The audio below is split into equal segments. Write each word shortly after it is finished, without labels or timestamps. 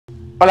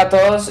Hola a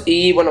todos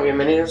y bueno,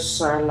 bienvenidos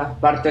a la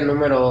parte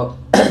número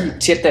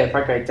 7 de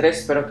Far Cry 3,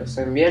 espero que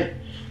estén bien.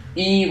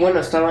 Y bueno,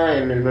 estaba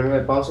en el menú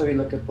de pausa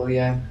viendo que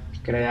podía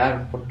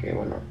crear porque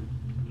bueno,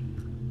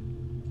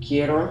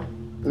 quiero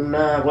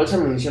una bolsa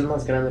de munición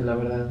más grande, la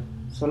verdad.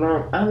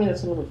 Mira,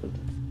 solo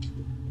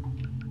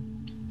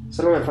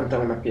me falta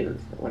una piel.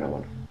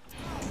 Bueno.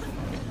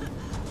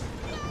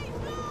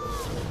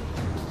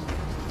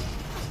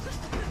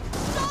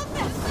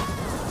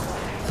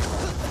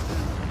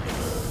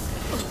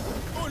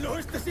 ¡Oh no!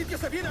 ¡Este sitio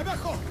se viene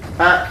abajo!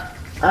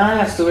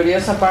 Las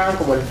tuberías se apagan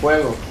como el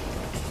fuego.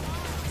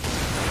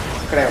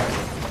 Creo.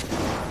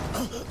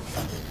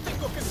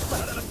 ¡Tengo que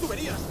disparar a las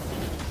tuberías!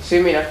 Sí,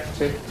 mira,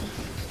 sí.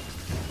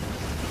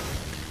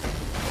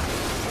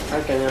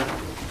 Ay, cañón.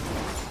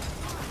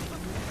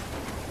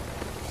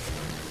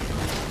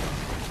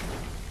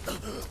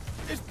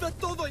 ¡Está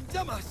todo en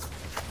llamas!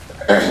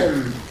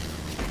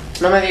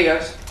 No me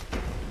digas.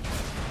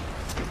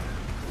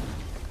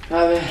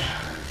 A ver.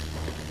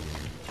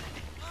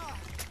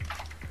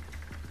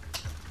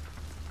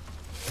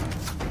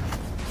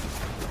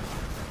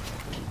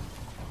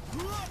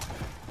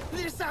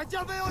 ¡Lisa,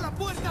 ya veo la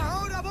puerta!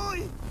 ¡Ahora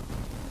voy!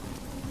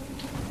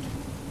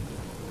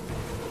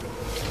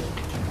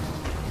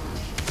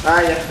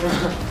 Ya.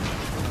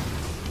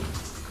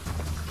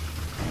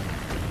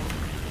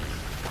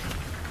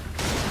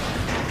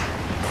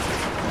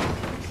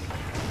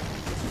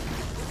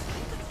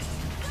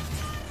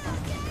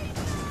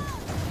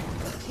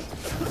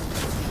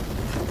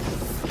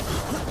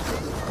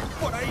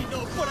 ¡Por ahí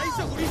no! ¡Por ahí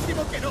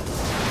segurísimo que no!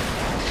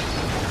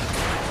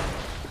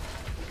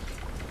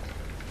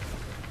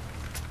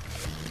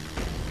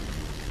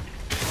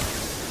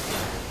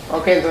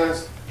 Ok,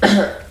 entonces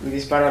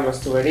disparan las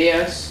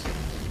tuberías.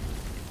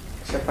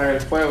 Se apaga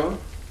el fuego.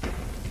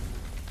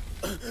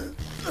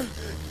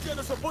 ¡Ya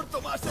no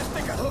soporto más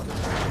este calor!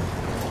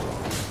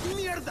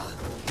 ¡Mierda!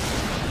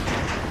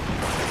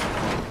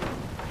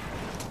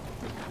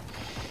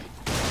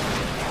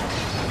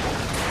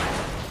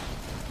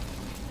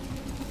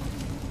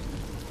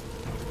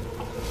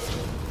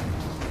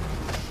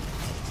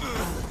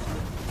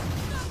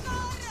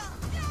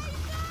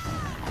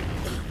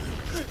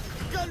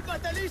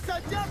 ¡Cálmate, Lisa!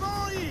 ¡Ya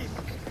voy!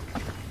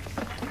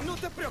 ¡No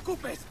te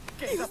preocupes!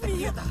 ¡Quédate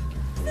quieta!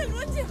 ¡Se lo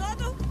han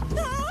llevado!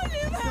 ¡A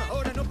Oliver!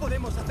 Ahora no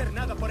podemos hacer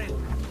nada por él.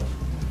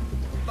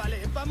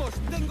 Vale, vamos,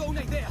 tengo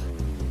una idea.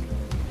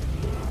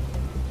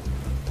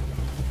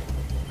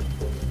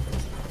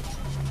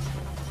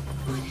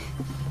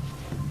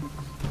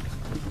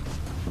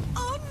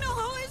 ¡Oh,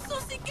 no! ¡Eso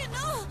sí que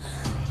no!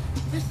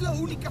 Es la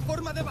única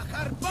forma de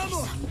bajar.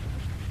 ¡Vamos!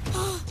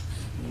 ¡Oh,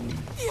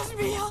 Dios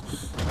mío!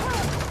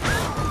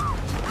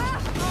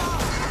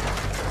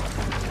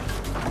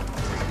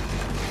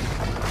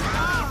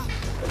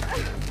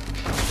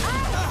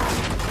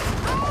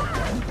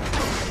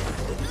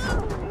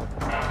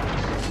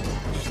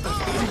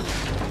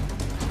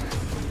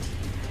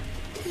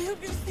 Creo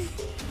que sí.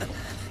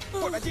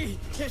 ¡Por allí!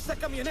 ¡Esa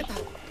camioneta!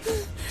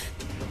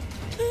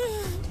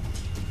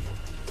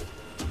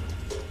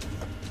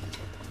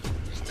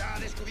 ¡Está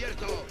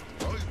descubierto!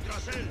 ¡Voy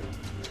tras él!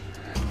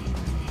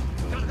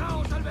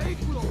 ¡Cargaos al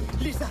vehículo!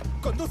 Lisa,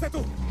 conduce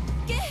tú.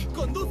 ¿Qué?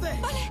 ¡Conduce!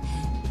 Vale.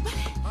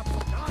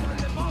 ¡Apuntar al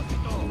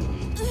depósito!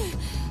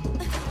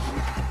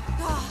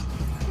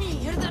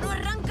 ¡Mierda, no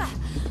arranca!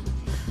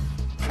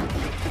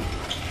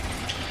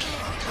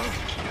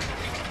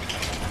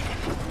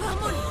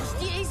 ¡Vámonos,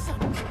 Jason!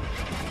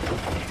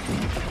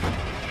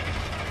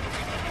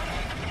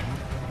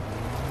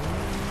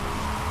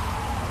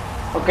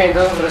 Ok,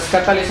 entonces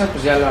rescata a Lisa,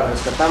 pues ya la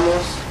rescatamos.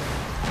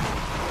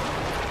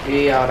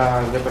 Y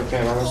ahora yo creo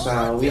que vamos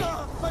a huir.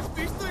 ¿Has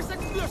visto esa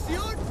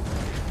explosión?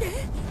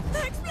 ¿Qué?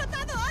 ¡Ha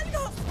explotado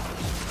algo!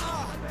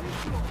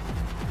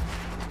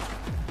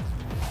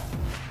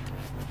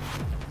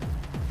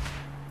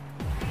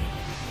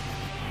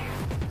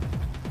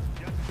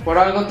 Por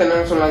algo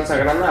tenemos un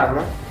lanzagranadas,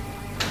 ¿no?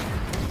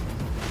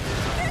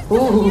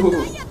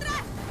 ¡Ahí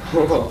atrás!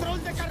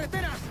 ¡Control de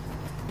carreteras!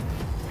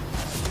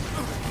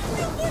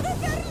 ¡No puedo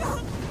hacerlo!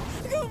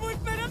 ¿Cómo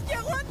esperas que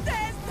aguante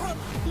esto?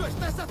 ¡Lo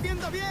estás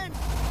haciendo bien!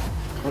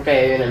 Ok,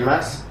 ahí vienen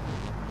más.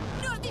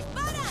 ¡Nos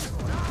disparan!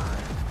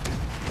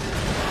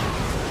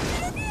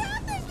 ¿Pero qué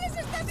haces? ¡Les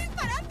estás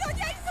disparando,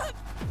 Jason!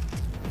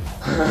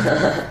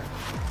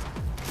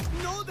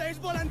 ¡No des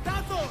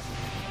volantazos!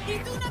 ¡Y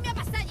tú no me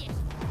avasalles!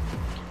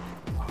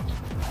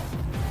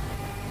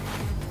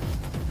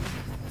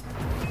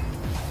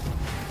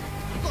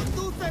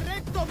 ¡Conduce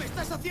recto! ¡Me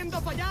estás haciendo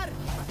fallar!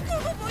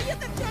 ¿Cómo voy a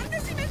centrarme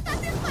si me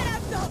estás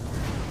disparando?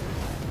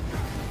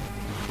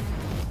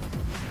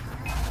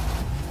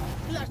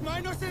 ¡Las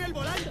manos en el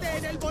volante!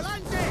 ¡En el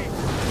volante!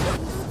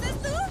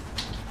 ¿Conduces tú?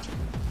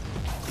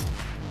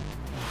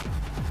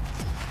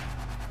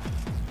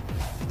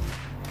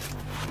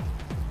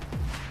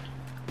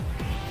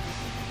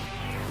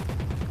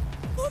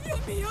 ¡Oh,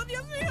 Dios mío,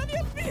 Dios mío,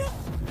 Dios mío!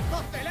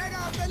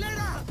 ¡Acelera,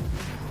 acelera!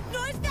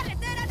 ¡No es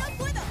carretera, no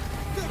puedo!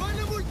 ¡Te van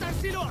a multar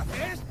si lo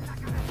haces!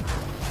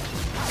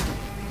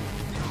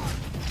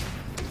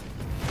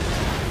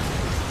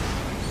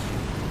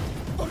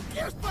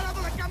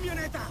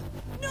 furgoneta!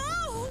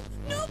 ¡No!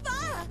 ¡No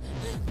va!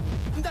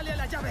 ¡Dale a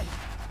la llave!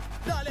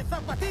 ¡Dale,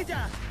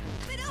 zapatilla!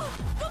 Pero,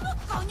 ¿cómo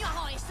coño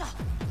hago eso?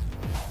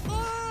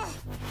 ¡Oh!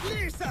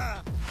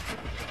 ¡Lisa!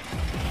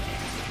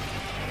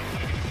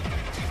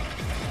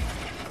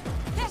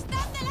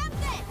 ¡Están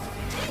delante!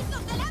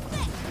 ¡Listos delante!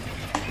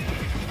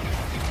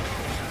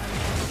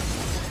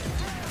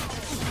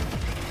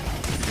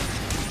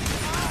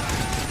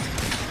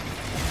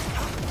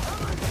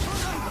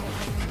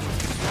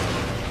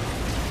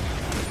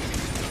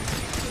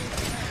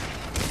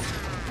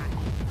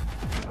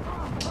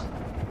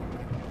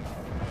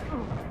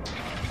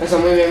 Eso,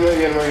 muy bien, muy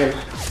bien, muy bien.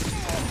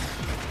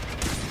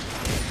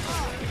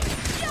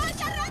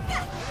 ¡Dios,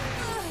 arranca!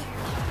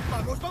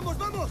 ¡Vamos, vamos,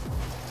 vamos!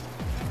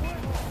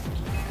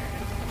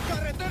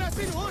 ¡Carretera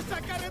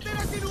sinuosa!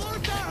 ¡Carretera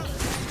sinuosa!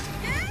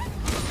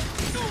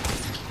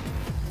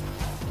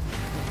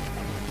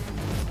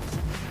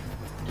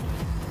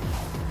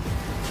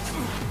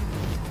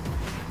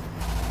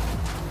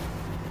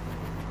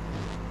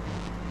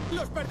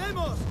 ¡Los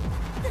perdemos!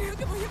 Creo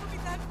que voy a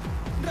vomitar.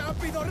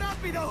 ¡Rápido,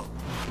 rápido!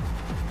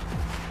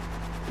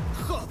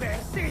 ¡Joder,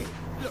 sí!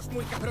 Los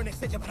muy cabrones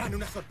se llevarán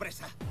una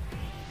sorpresa.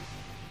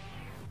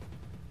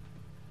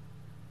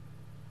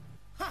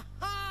 ¡Ja,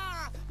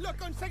 ja! ¡Lo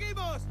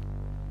conseguimos!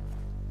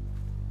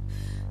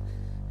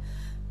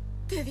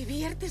 ¿Te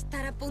divierte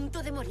estar a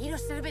punto de morir o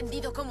ser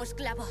vendido como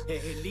esclavo?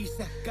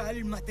 Lisa,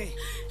 cálmate.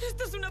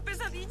 Esto es una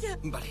pesadilla.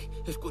 Vale,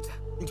 escucha,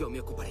 yo me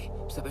ocuparé.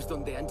 ¿Sabes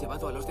dónde han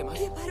llevado a los demás?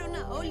 Llevaron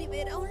a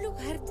Oliver a un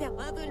lugar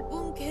llamado el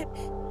búnker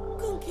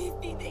con Keith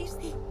y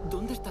Daisy.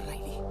 ¿Dónde está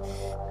Riley?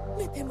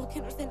 Me temo que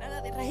no sé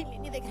nada de Riley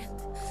ni de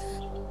Grant.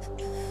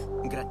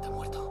 Grant ha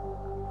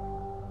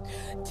muerto.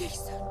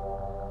 Jason,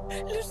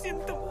 lo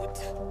siento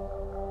mucho.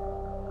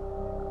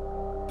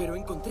 Pero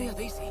encontré a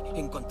Daisy.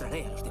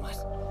 Encontraré a los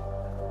demás.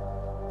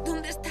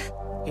 ¿Dónde está?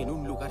 En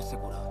un lugar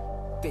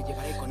seguro. Te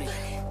llevaré con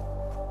ella.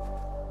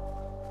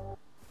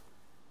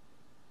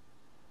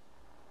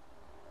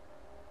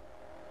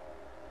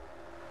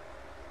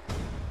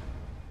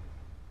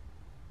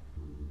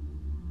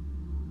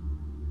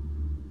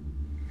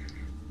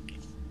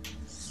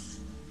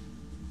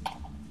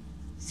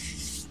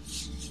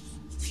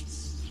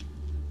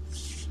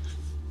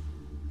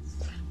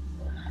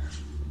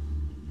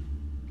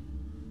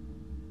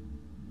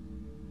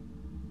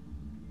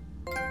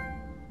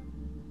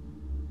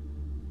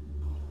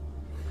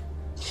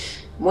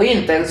 Muy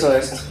intenso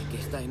esto. Que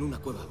está en una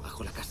cueva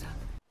bajo la casa.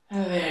 A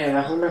ver,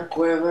 bajo una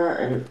cueva.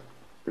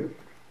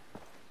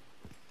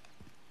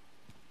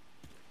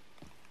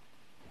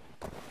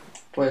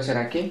 Puede ser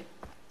aquí.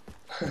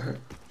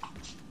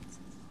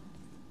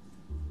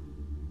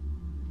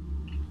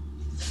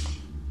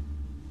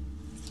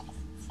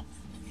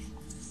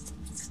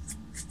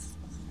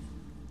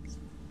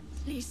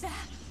 Lisa.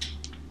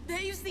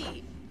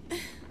 Daisy.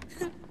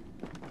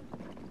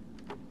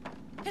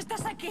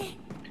 ¿Estás aquí?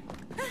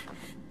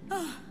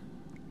 Oh.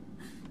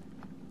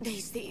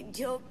 Daisy,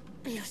 yo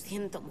lo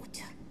siento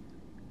mucho.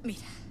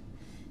 Mira,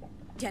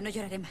 ya no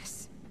lloraré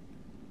más.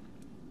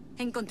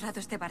 He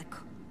encontrado este barco.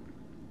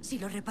 Si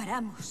lo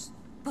reparamos,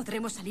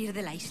 podremos salir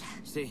de la isla.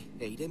 Sí,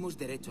 e iremos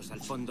derechos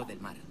al fondo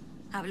del mar.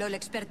 Habló el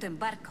experto en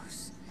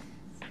barcos.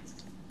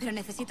 Pero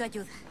necesito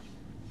ayuda.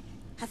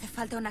 Hace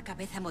falta una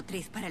cabeza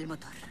motriz para el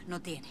motor. No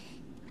tiene.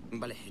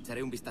 Vale,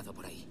 echaré un vistazo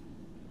por ahí.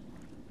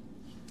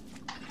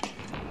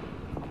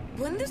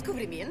 Buen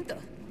descubrimiento.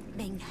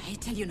 Venga,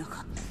 échale un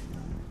ojo.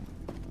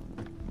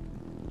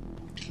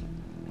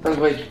 Pues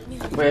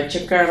voy a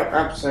checar.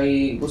 Ah, pues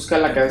ahí busca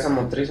la cabeza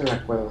motriz en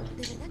la cueva.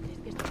 ¿De verdad crees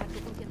que este barco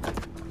funciona?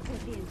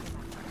 Confía en que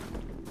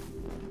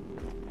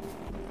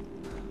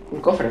va. Un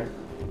cofre.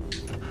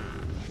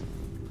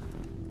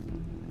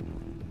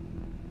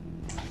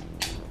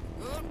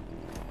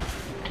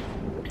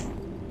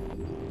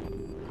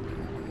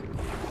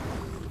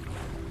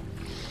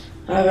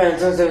 A ver,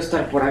 entonces debe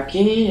estar por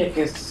aquí, ya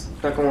que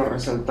está como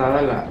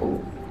resaltada la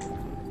U.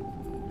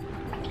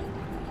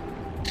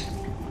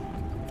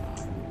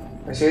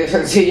 Así de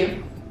sencillo.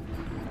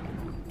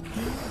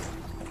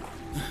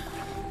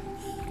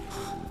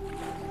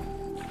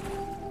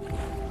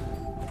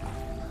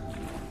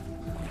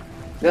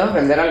 Debo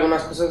vender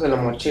algunas cosas de la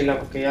mochila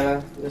porque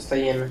ya está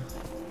llena.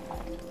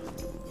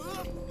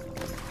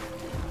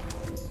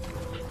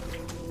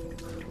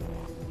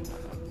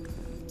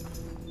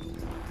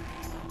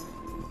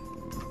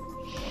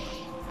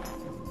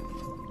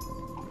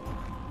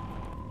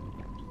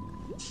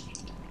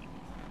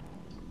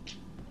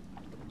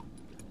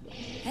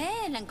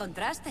 La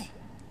encontraste.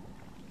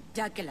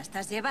 Ya que la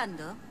estás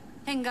llevando,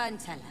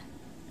 engánchala.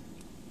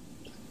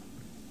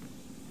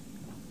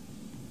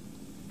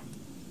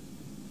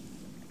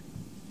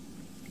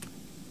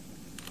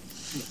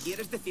 ¿Me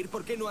quieres decir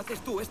por qué no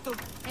haces tú esto?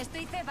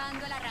 Estoy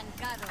cebando el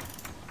arrancado.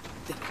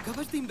 ¿Te lo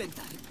acabas de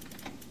inventar?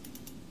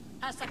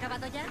 ¿Has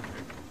acabado ya?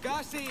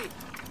 ¡Casi!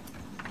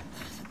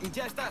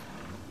 ¡Ya está!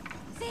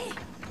 ¡Sí!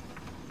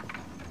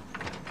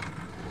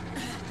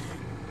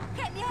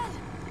 ¡Genial!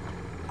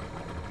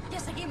 Ya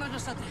seguimos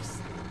nosotras.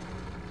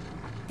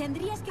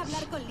 Tendrías que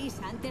hablar con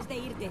Lisa antes de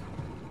irte.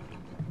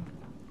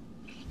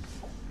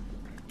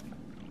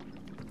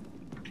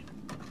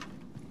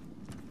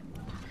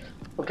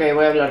 Ok,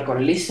 voy a hablar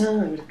con Lisa,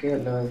 a ver qué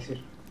le va a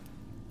decir.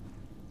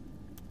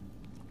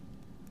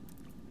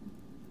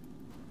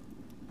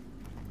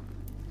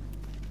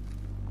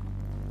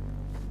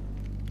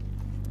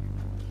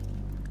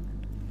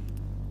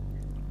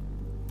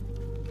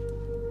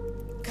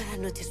 Cada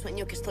noche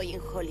sueño que estoy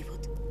en Hollywood,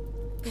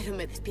 pero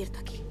me despierto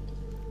aquí.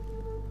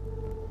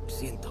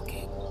 Siento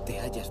que te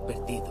hayas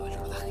perdido el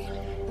rodaje.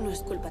 No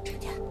es culpa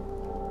tuya.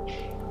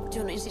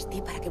 Yo no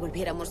insistí para que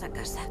volviéramos a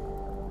casa.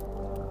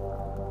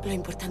 Lo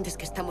importante es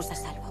que estamos a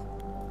salvo.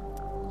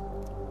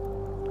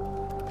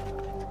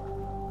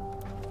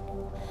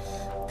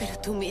 Pero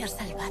tú me has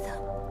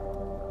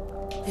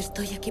salvado.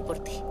 Estoy aquí por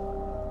ti.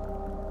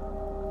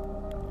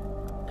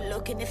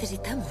 Lo que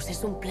necesitamos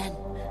es un plan.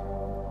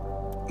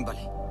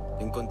 Vale,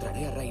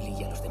 encontraré a Riley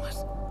y a los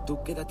demás.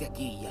 Tú quédate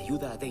aquí y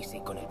ayuda a Daisy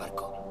con el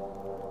barco.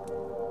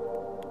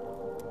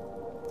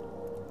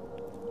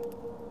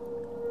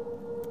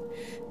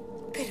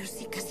 Pero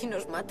si casi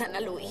nos matan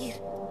al huir.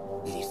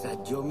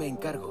 Lisa, yo me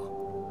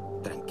encargo.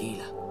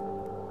 Tranquila.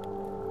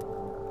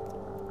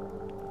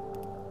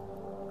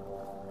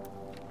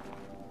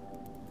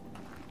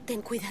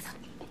 Ten cuidado.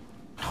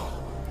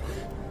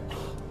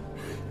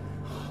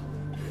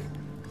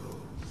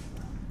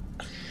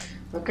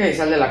 Ok,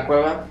 sal de la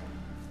cueva.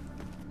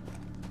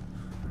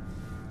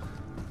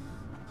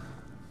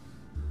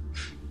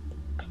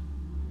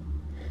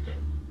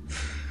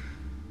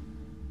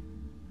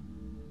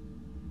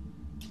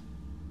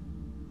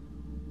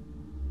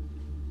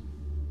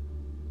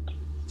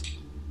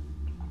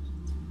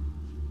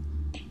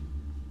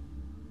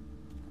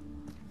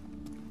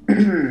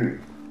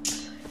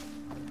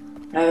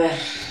 A ver,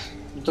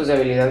 puntos de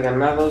habilidad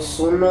ganados,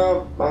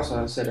 1. Vamos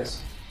a hacer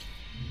eso.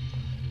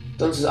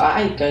 Entonces,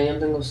 ay, cañón,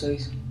 tengo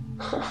 6.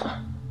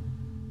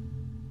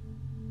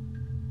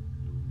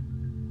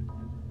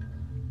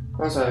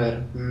 Vamos a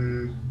ver.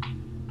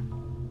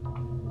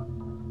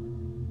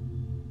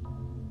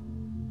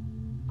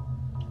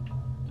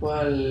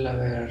 ¿Cuál? A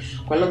ver,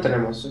 ¿cuál no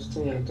tenemos?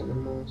 Este ya lo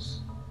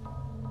tenemos.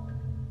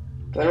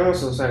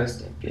 Podemos usar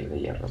este, piel de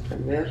hierro,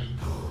 aprender.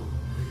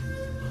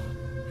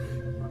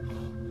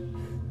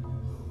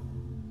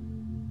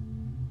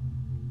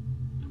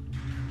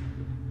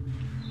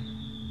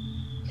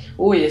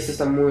 Uy, este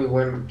está muy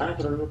bueno. Ah,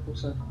 pero no lo puedo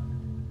usar.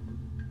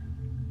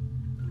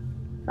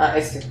 Ah,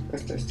 este.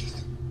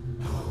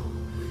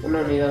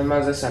 Una unidad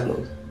más de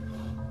salud.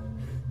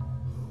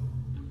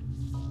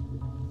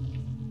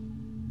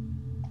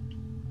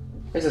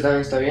 Este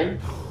también está bien.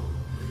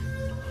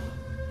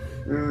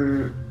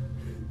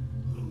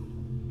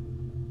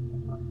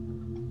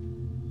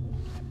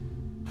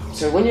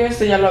 Según yo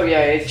este ya lo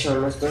había hecho,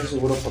 no estoy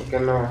seguro por qué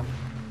no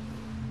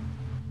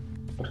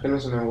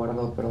se me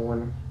guardó, pero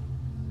bueno.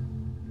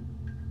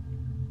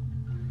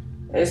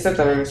 Este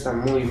también está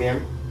muy bien.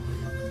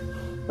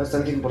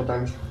 Bastante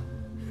importante.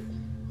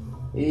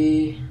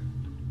 Y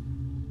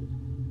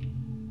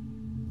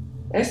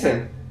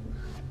este,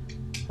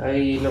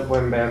 ahí lo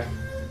pueden ver.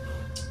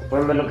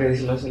 Pueden ver lo que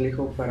dice, los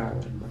elijo para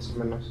ver más o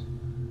menos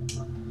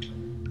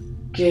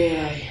qué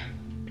hay.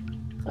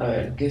 A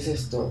ver, ¿qué es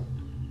esto?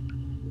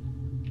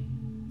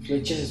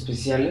 Flechas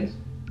especiales.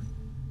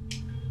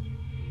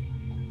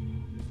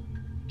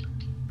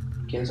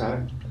 ¿Quién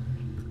sabe?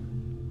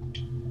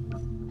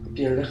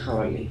 Piel de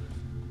jabalí.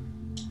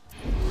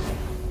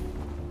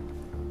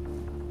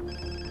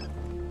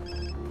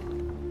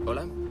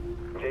 ¿Hola?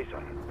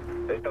 Jason,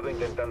 he estado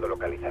intentando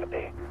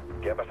localizarte.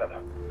 ¿Qué ha pasado?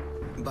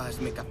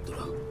 Bass me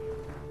capturó.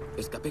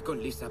 Escapé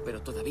con Lisa,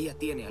 pero todavía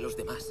tiene a los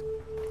demás.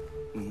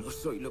 No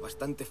soy lo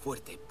bastante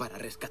fuerte para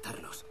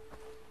rescatarlos.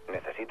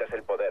 Necesitas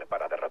el poder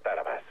para derrotar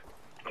a Bass.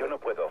 Yo no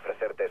puedo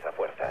ofrecerte esa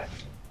fuerza,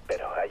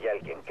 pero hay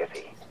alguien que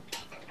sí.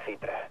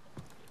 Citra.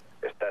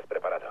 ¿Estás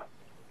preparado?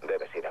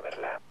 Debes ir a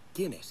verla.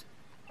 ¿Quién es?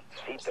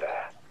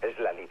 Citra es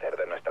la líder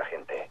de nuestra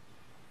gente.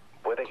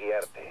 Puede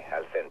guiarte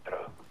al centro.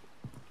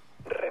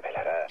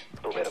 Revelará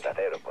tu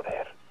verdadero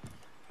poder.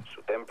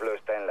 Su templo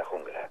está en la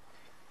jungla.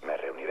 Me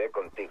reuniré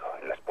contigo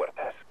en las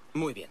puertas.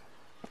 Muy bien.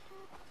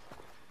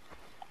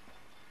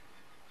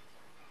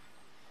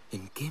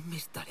 ¿En qué me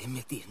estaré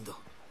metiendo?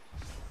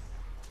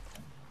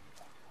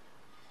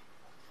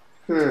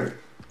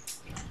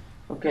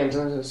 Ok,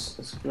 entonces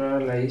explora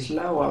la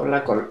isla o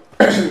habla con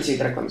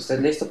Citra cuando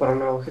estés listo para un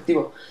nuevo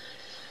objetivo.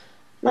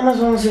 Nada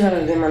más vamos a ir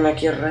al demon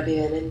aquí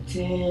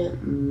rápidamente.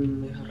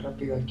 Dejar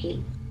rápido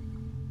aquí.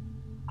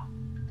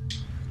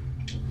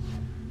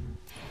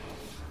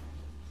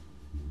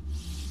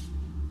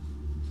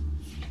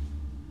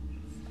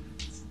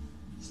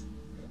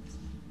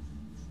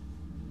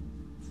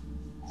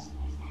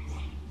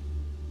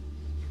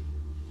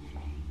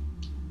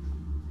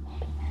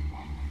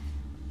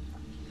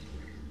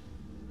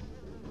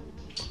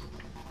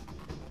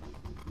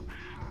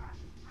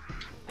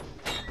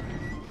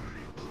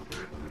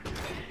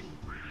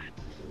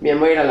 Bien,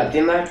 voy a ir a la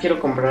tienda. Quiero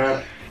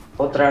comprar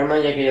otra arma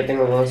ya que ya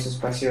tengo 2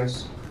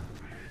 espacios.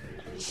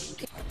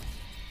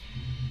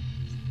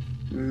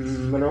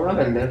 Bueno, voy a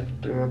vender.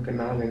 Primero que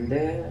nada,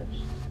 vender.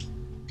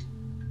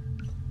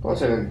 ¿Cómo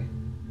se vende?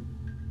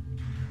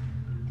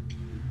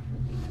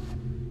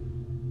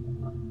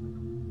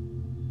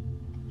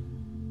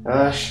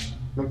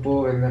 No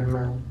puedo vender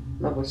nada.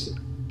 No, pues sí.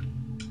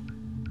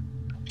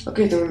 Ok,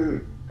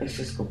 tengo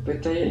esa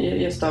escopeta.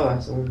 Ya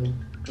estaba, según yo.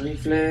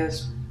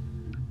 Rifles.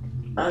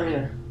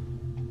 Mira.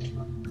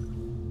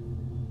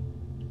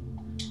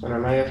 Bueno,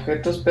 no hay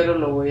objetos, pero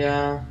lo voy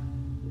a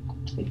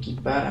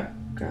equipar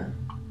acá.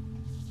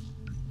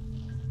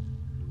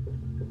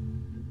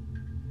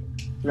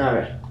 No, a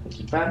ver,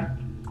 equipar.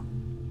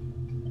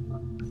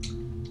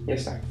 Ya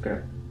está,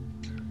 creo.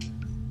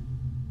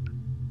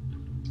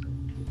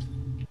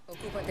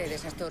 Ocúpate de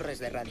esas torres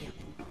de radio.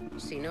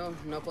 Si no,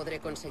 no podré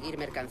conseguir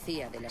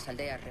mercancía de las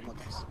aldeas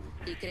remotas.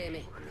 Y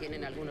créeme,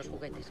 tienen algunos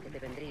juguetes que te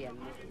vendrían.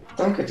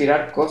 Tengo que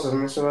tirar cosas,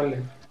 no se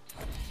vale.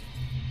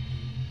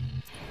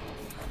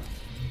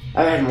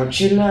 A ver,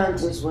 mochila,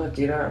 entonces voy a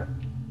tirar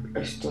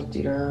esto,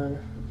 tirar.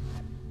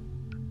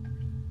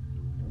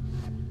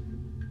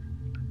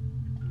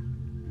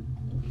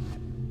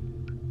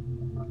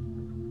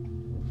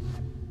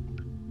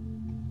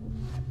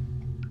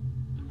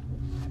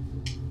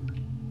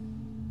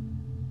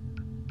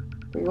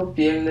 Tengo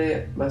piel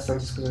de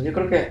bastantes cosas. Yo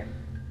creo que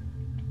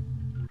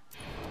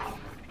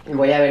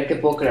voy a ver qué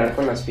puedo crear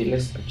con las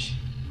pilas.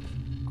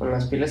 Con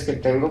las pilas que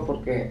tengo,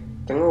 porque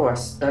tengo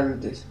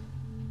bastantes.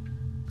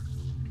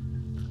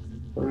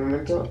 Por el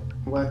momento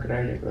voy a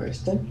crear, yo creo,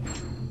 este.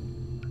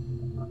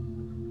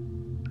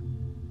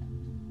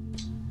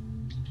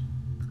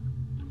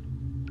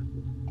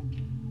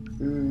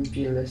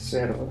 Piel de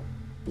cerdo.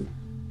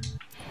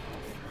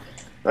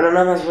 Bueno,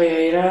 nada más voy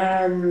a ir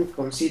a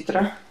con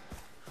Citra.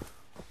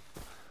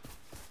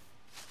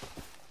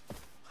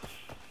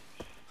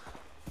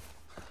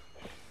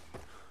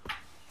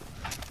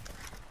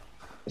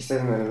 Este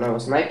es el nuevo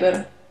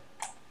sniper.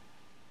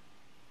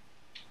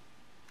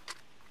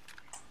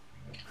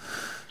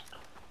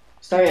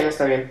 Está bien,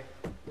 está bien.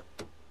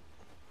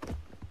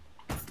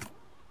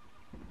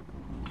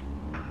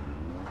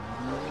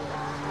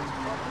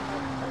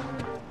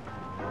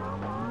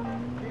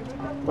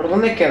 ¿Por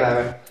dónde queda? A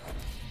ver.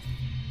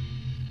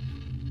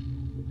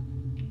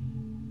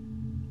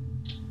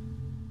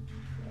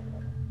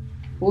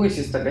 Uy,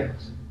 sí está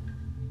lejos.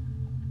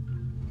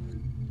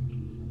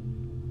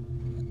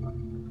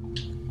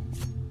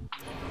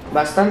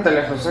 Bastante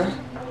lejos, ¿eh?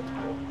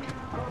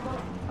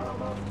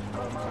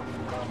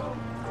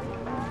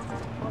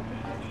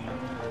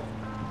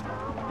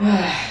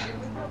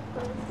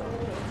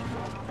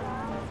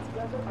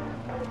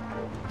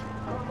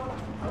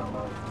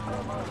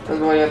 Entonces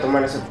voy a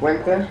tomar ese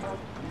puente.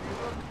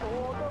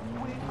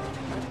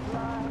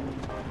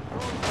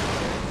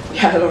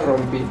 Ya lo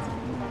rompí.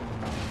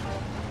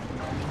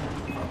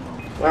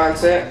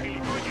 Avance.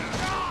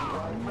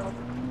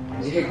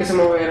 Dije que se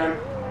movieran.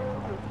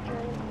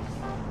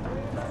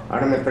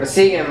 Ahora me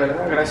persiguen,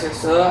 ¿verdad?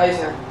 Gracias. Ay,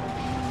 ya.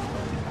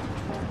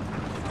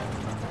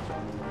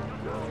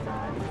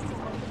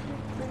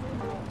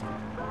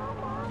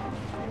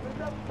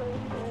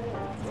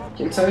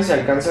 Quién sabe si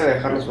alcanza a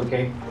dejarlos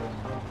porque...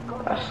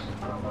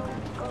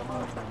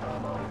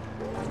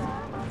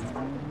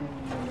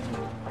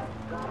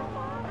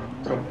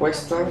 Otro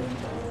puesto.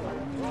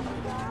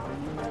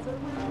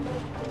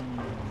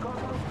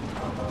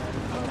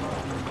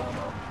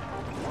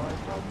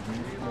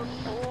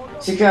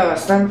 Sí queda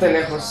bastante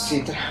lejos,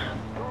 Citra.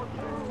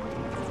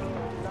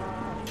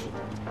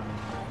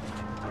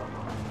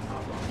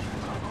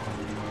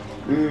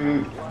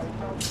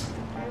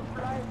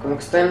 Como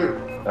que están...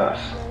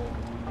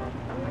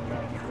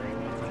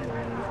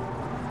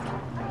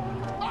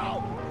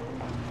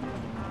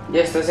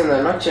 Ya está haciendo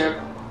de noche.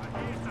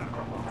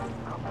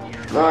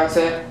 No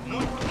avance.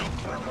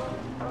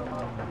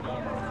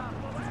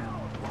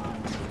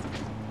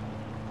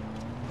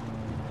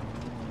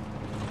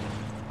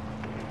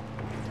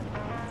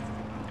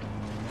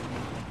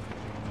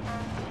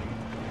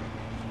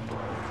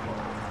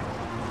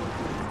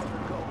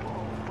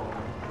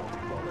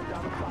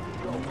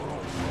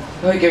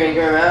 Ay, qué bien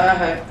que me...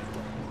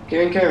 qué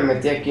bien que me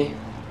metí aquí.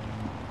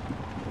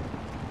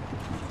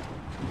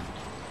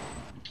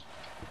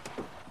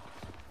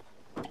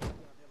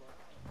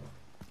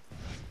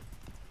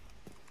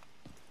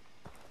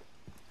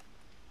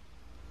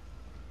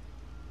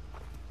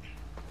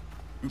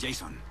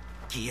 Jason,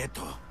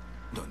 quieto,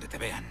 donde te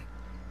vean.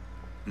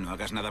 No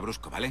hagas nada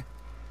brusco, ¿vale?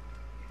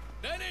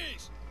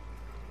 ¡Dennis!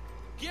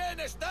 ¿Quién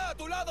está a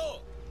tu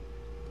lado?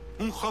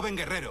 Un joven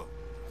guerrero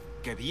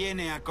que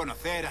viene a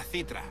conocer a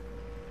Citra.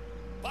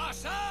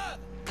 ¡Pasad!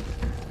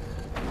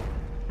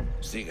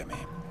 Sígueme.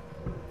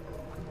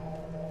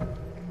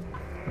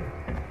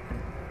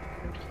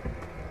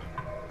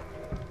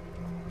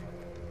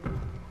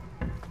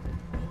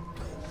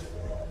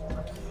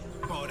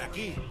 Por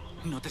aquí.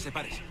 No te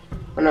separes.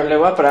 Bueno, le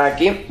voy a parar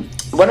aquí.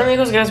 Bueno,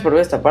 amigos, gracias por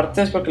ver esta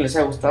parte. Espero que les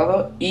haya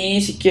gustado.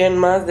 Y si quieren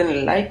más,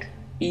 denle like.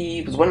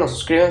 Y pues bueno,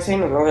 suscríbanse y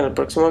nos vemos en el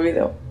próximo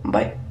video.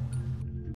 Bye.